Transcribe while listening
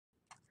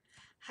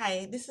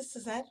Hi, this is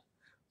Suzette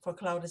for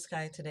Cloudy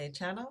Sky Today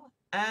channel.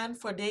 And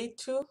for day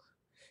 2,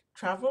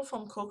 travel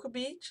from Cocoa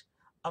Beach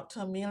up to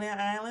Amelia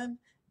Island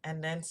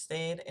and then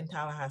stayed in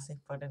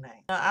Tallahassee for the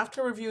night. Now,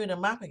 after reviewing the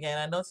map again,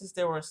 I noticed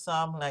there were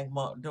some like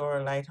Mount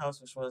Dora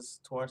Lighthouse, which was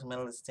towards the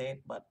middle of the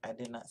state, but I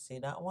did not see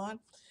that one.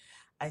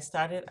 I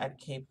started at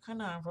Cape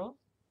Canaveral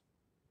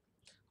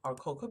or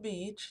Cocoa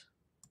Beach,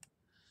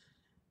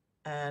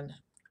 and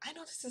I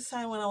noticed a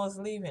sign when I was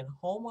leaving,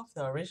 home of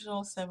the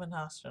original 7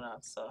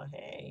 astronauts. So,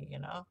 hey,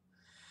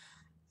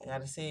 I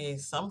got to see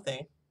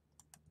something.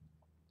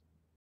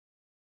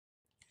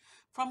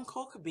 From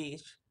Cocoa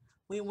Beach,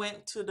 we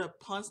went to the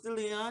Ponce de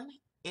Leon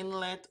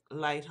Inlet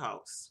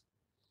Lighthouse.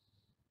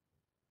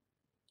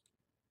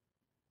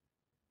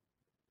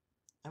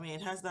 I mean,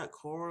 it has that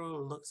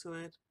coral look to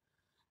it.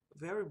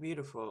 Very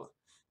beautiful.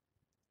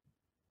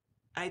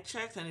 I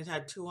checked and it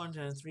had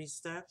 203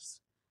 steps.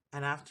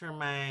 And after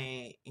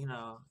my,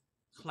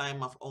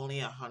 climb of only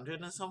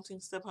 100 and something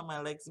step and my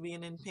legs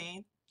being in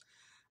pain,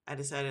 I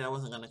decided I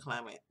wasn't going to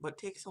climb it. But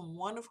take some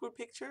wonderful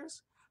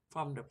pictures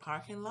from the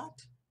parking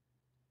lot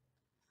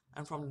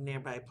and from the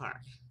nearby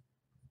park.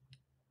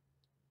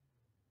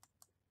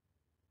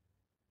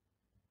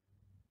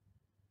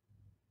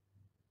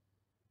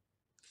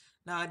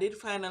 Now, I did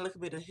find a little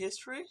bit of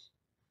history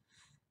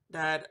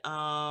that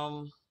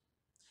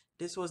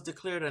this was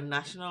declared a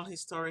National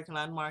Historic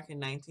Landmark in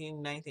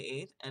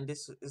 1998, and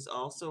this is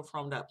also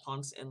from that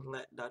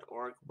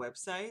ponceinlet.org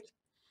website.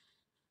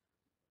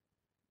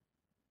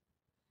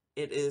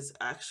 It is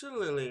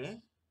actually,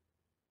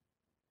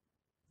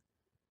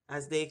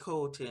 as they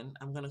quote in,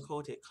 I'm going to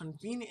quote it,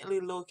 conveniently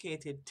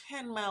located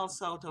 10 miles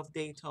south of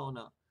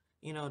Daytona,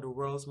 the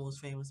world's most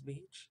famous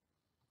beach.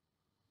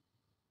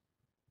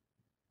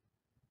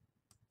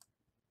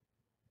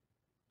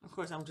 Of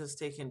course, I'm just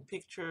taking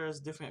pictures,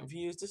 different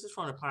views. This is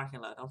from the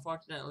parking lot.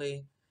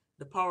 Unfortunately,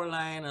 the power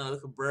line and a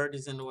little bird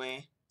is in the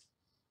way.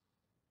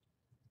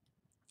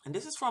 And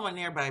this is from a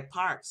nearby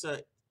park. So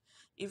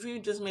if you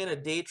just made a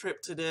day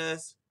trip to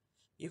this,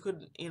 you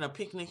could,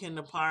 picnic in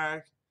the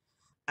park,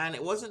 and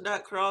it wasn't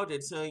that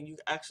crowded, so you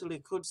actually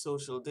could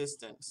social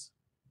distance.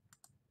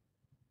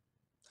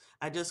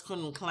 I just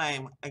couldn't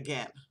climb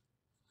again.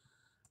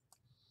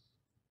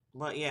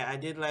 But yeah, I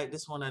did like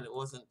this one that it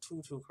wasn't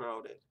too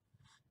crowded.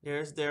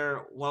 There's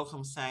their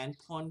welcome sign,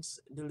 Ponce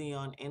de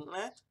Leon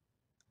Inlet,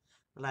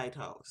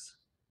 Lighthouse.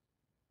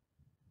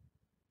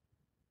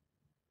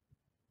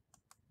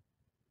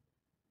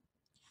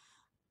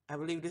 I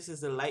believe this is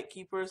the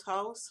lightkeeper's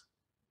house.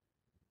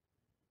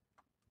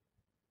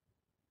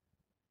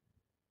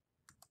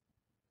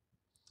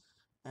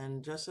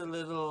 And just a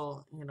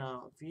little,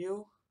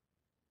 view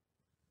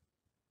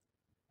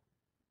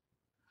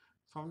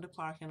from the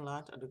parking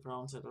lot of the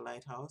grounds of the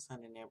lighthouse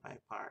and the nearby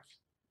park.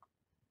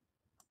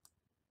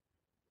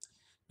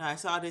 Now, I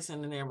saw this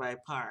in the nearby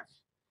park.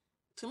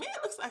 To me,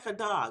 it looks like a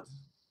dog.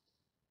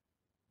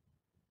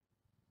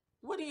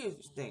 What do you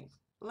think?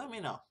 Let me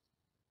know.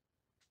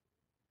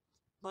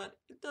 But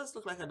it does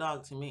look like a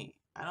dog to me.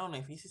 I don't know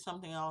if you see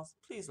something else,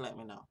 please let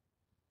me know.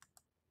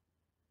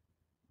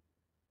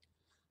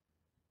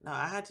 Now,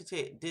 I had to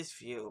take this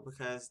view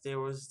because there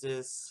was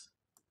this,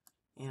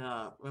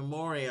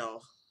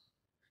 memorial.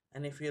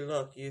 And if you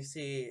look, you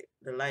see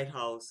the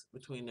lighthouse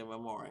between the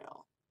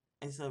memorial.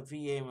 It's a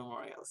VA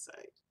memorial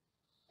site.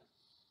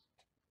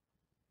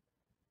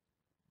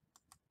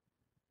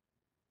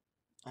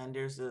 And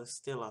there's a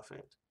still of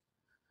it.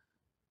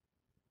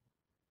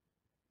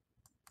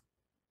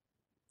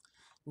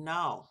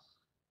 Now,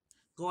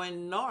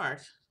 going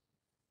north,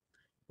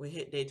 we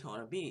hit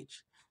Daytona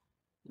Beach.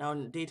 Now,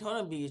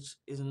 Daytona Beach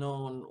is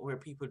known where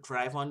people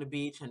drive on the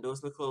beach, and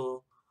those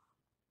little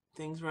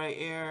things right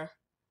here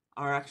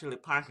are actually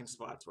parking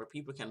spots where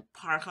people can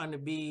park on the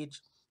beach,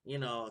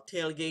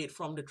 tailgate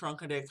from the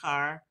trunk of their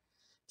car.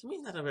 To me,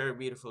 it's not a very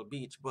beautiful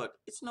beach, but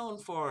it's known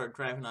for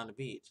driving on the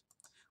beach.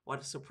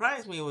 What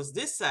surprised me was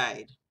this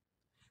side,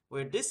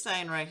 where this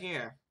sign right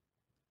here,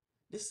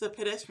 this is a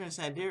pedestrian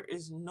side. There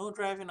is no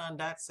driving on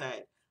that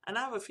side. And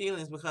I have a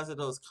feeling it's because of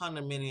those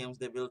condominiums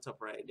they built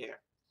up right there.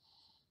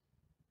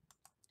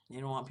 They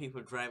don't want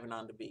people driving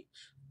on the beach.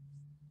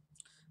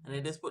 And they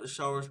just put the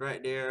showers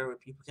right there where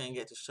people can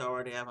get to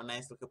shower. They have a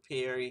nice little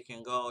pier you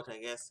can go out, I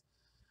guess.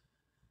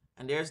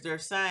 And there's their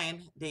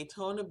sign,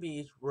 Daytona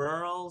Beach,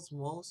 world's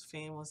most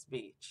famous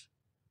beach.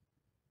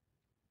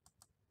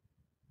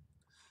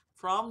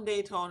 From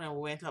Daytona, we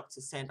went up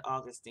to St.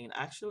 Augustine.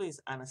 Actually, it's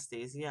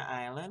Anastasia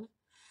Island.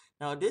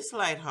 Now, this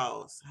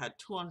lighthouse had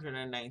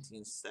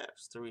 219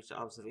 steps to reach the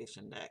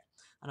observation deck.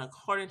 And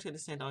according to the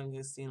St.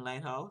 Augustine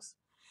Lighthouse,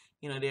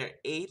 there are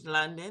 8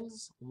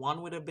 landings,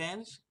 one with a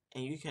bench,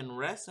 and you can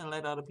rest and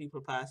let other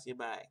people pass you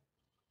by.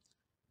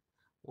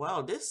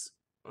 Well, this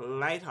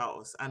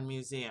lighthouse and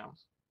museum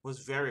was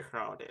very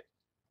crowded.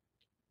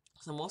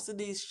 So most of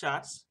these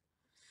shots,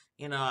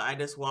 I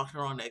just walked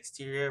around the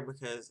exterior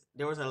because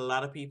there was a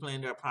lot of people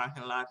in their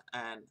parking lot,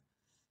 and,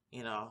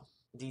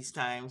 these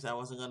times I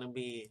wasn't going to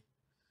be,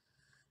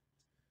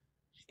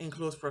 in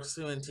close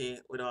proximity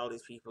with all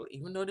these people.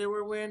 Even though they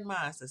were wearing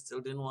masks, I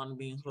still didn't want to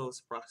be in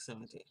close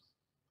proximity.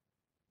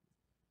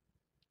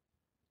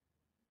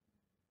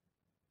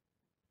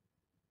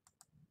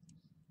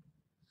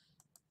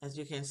 As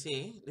you can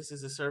see, this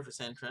is the surface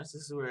entrance.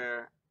 This is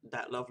where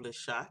that lovely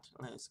shot,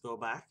 let's go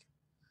back,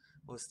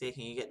 was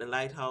taken. You get the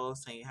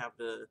lighthouse and you have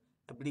the,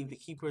 I believe, the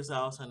keeper's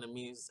house and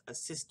the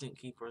assistant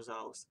keeper's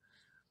house.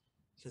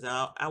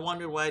 Because I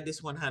wondered why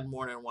this one had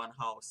more than one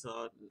house.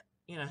 So,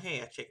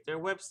 hey, I checked their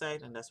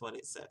website and that's what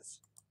it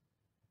says.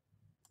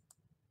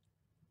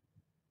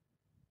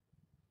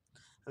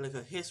 A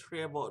little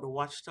history about the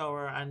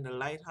watchtower and the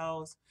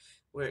lighthouse,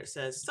 where it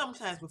says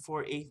sometimes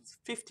before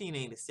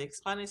 1586,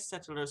 Spanish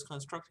settlers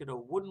constructed a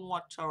wooden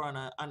watchtower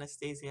on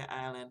Anastasia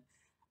Island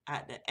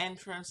at the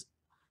entrance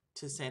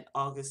to St.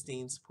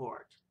 Augustine's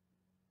port.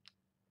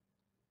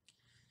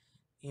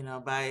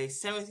 By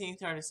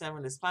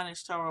 1737, the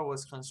Spanish tower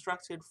was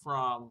constructed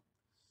from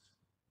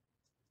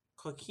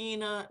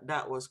coquina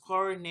that was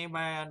quarried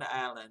nearby on the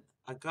island.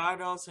 A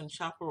guardhouse and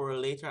chapel were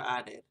later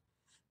added.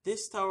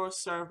 This tower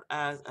served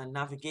as a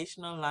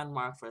navigational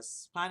landmark for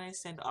Spanish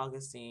St.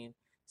 Augustine,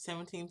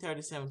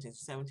 1737 to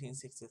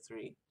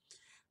 1763,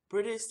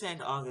 British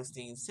St.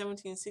 Augustine,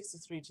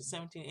 1763 to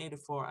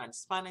 1784, and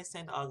Spanish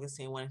St.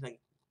 Augustine when it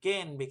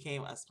again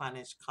became a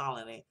Spanish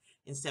colony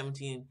in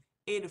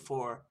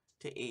 1784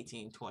 to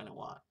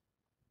 1821.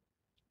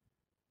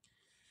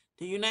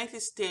 The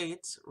United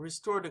States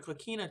restored the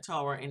Coquina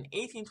Tower in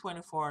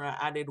 1824 and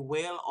added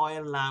whale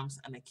oil lamps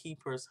and a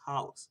keeper's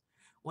house.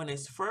 When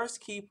its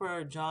first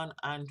keeper, John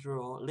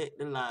Andrew, lit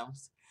the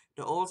lamps,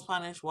 the old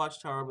Spanish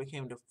watchtower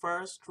became the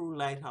first true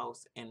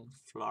lighthouse in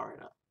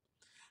Florida.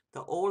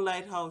 The old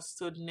lighthouse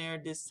stood near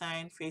this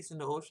sign facing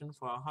the ocean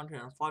for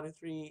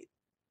 143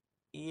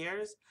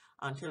 years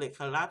until it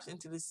collapsed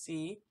into the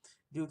sea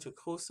due to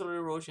coastal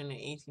erosion in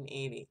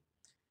 1880.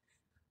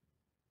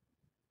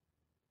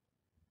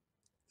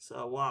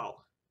 So,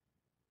 wow.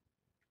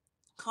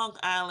 Conch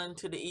Island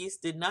to the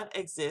east did not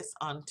exist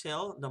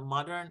until the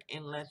modern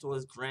inlet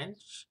was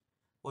dredged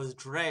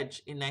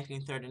in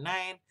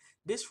 1939.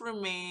 This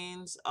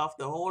remains of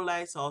the whole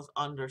lighthouse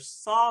under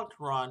Salt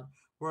Run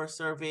were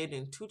surveyed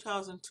in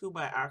 2002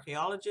 by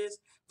archaeologists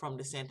from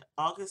the St.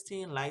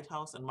 Augustine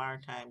Lighthouse and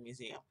Maritime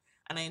Museum.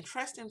 And an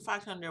interesting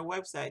fact on their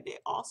website, they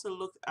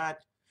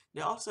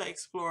also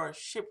explore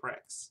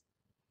shipwrecks.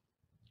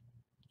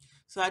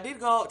 So I did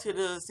go out to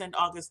the St.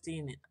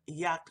 Augustine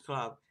Yacht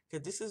Club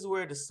because this is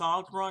where the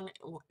Salt Run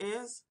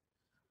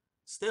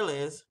still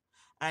is,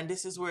 and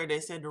this is where they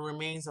said the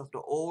remains of the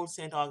old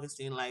St.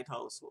 Augustine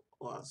Lighthouse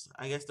was.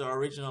 I guess the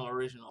original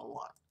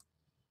one.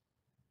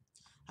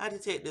 I had to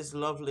take this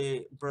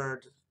lovely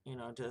bird,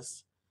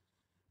 just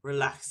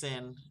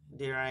relaxing.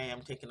 There I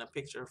am taking a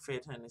picture of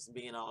it, and it's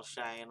being all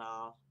shy and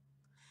all.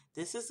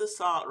 This is the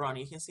Salt Run.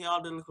 You can see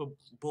all the little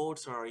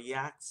boats or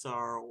yachts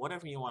or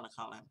whatever you want to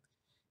call them.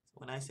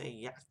 When I say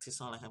yacht, it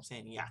sounds like I'm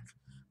saying yak.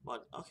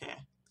 But okay.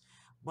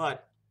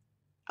 But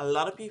a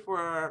lot of people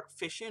are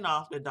fishing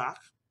off the dock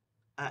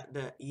at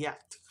the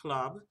yacht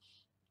club.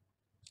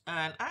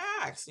 And I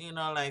asked,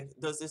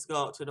 does this go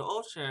out to the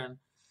ocean?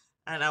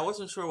 And I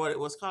wasn't sure what it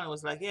was called. It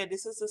was like, yeah,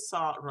 this is the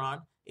Salt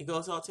Run. It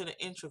goes out to the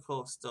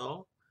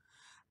intracoastal.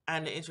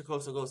 And the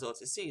intracoastal goes out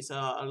to sea. So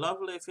a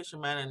lovely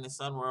fisherman and his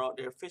son were out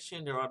there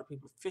fishing. There were other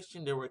people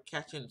fishing. They were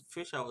catching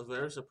fish. I was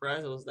very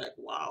surprised. I was like,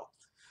 wow.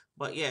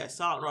 But yeah,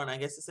 Salt Run, I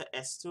guess it's an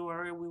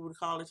estuary, we would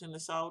call it in the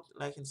South,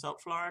 like in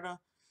South Florida.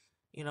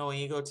 When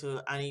you go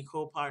to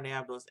Anico Park, they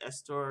have those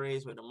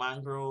estuaries with the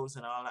mangroves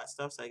and all that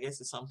stuff. So I guess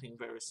it's something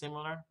very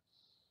similar.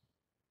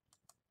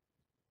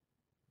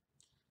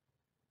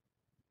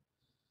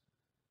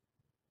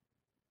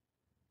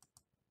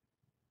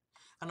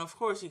 And of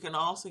course, you can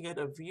also get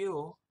a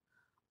view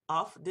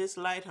of this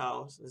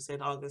lighthouse, the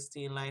St.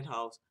 Augustine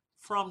Lighthouse,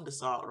 from the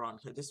Salt Run,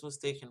 because this was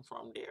taken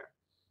from there.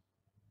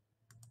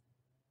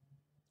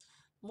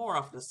 More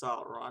of the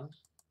Salt Run.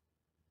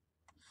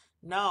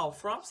 Now,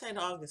 from St.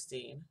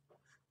 Augustine,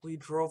 we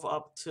drove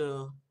up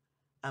to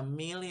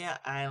Amelia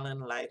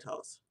Island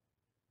Lighthouse.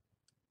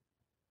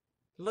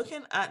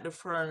 Looking at the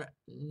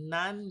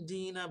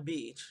Fernandina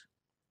Beach,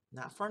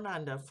 not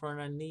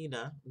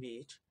Fernandina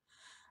Beach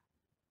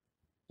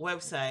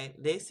website,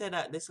 they said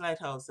that this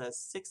lighthouse has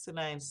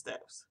 69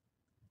 steps.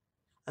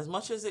 As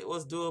much as it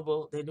was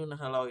doable, they do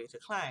not allow you to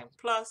climb.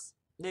 Plus,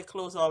 they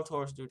close all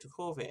tours due to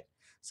COVID.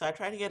 So I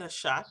tried to get a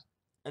shot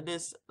at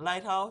this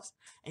lighthouse,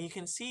 and you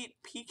can see it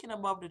peeking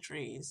above the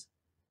trees.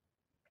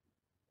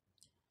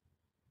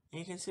 And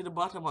you can see the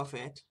bottom of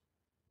it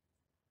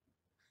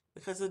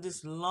because of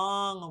this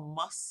long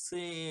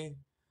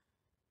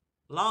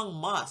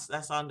moss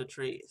that's on the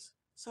trees.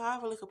 So I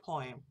have a little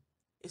poem.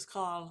 It's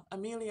called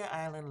Amelia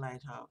Island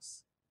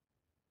Lighthouse.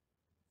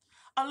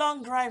 A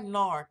long drive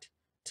north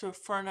to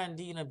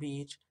Fernandina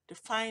Beach to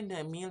find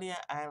the Amelia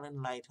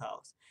Island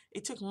Lighthouse.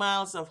 It took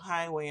miles of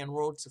highway and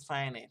roads to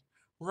find it.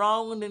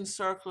 Round in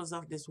circles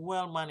of this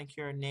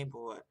well-manicured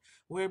neighborhood,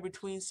 where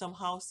between some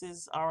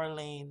houses are a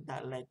lane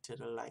that led to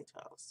the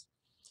lighthouse.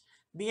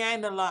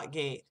 Behind the lock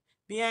gate,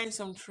 Behind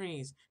some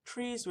trees,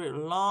 trees with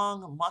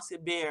long, mossy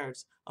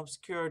beards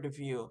obscure the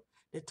view.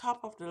 The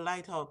top of the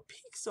lighthouse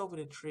peeks over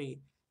the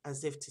tree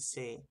as if to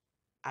say,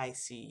 I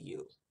see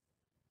you.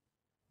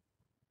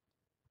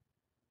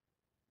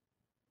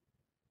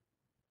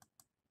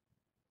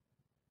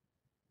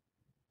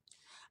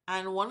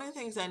 And one of the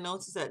things I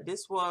noticed that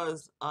this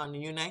was on the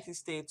United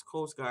States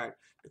Coast Guard.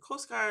 The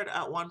Coast Guard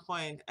at one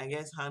point, I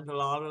guess,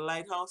 handle all the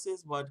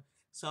lighthouses, but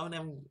some of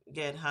them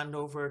get handed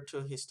over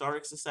to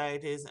historic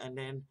societies, and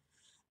then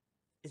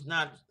it's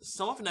not.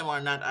 Some of them are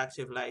not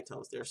active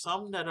lighthouse. There are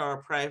some that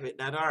are private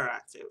that are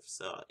active.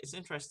 So it's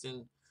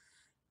interesting.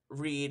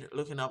 Read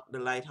looking up the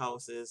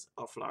lighthouses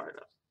of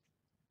Florida.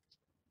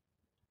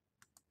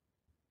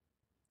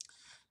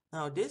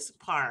 Now this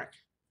park,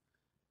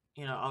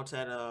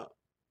 outside of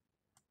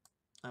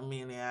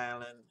Amelia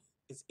Island,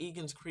 is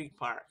Egan's Creek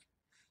Park.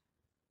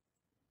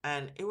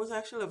 And it was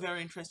actually a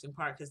very interesting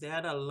park because they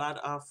had a lot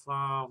of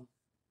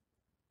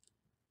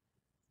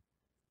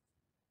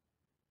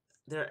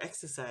their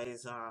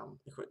exercise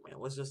equipment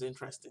was just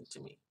interesting to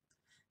me.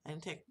 I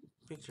didn't take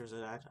pictures of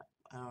that.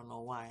 I don't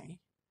know why,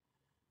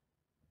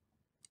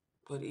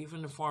 but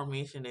even the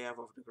formation they have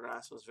of the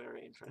grass was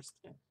very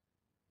interesting.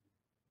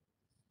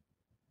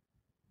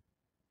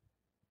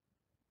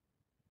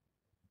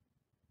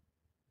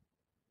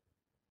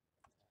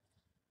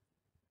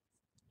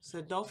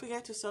 So don't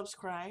forget to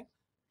subscribe,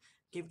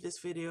 give this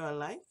video a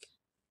like.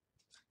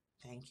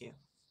 Thank you.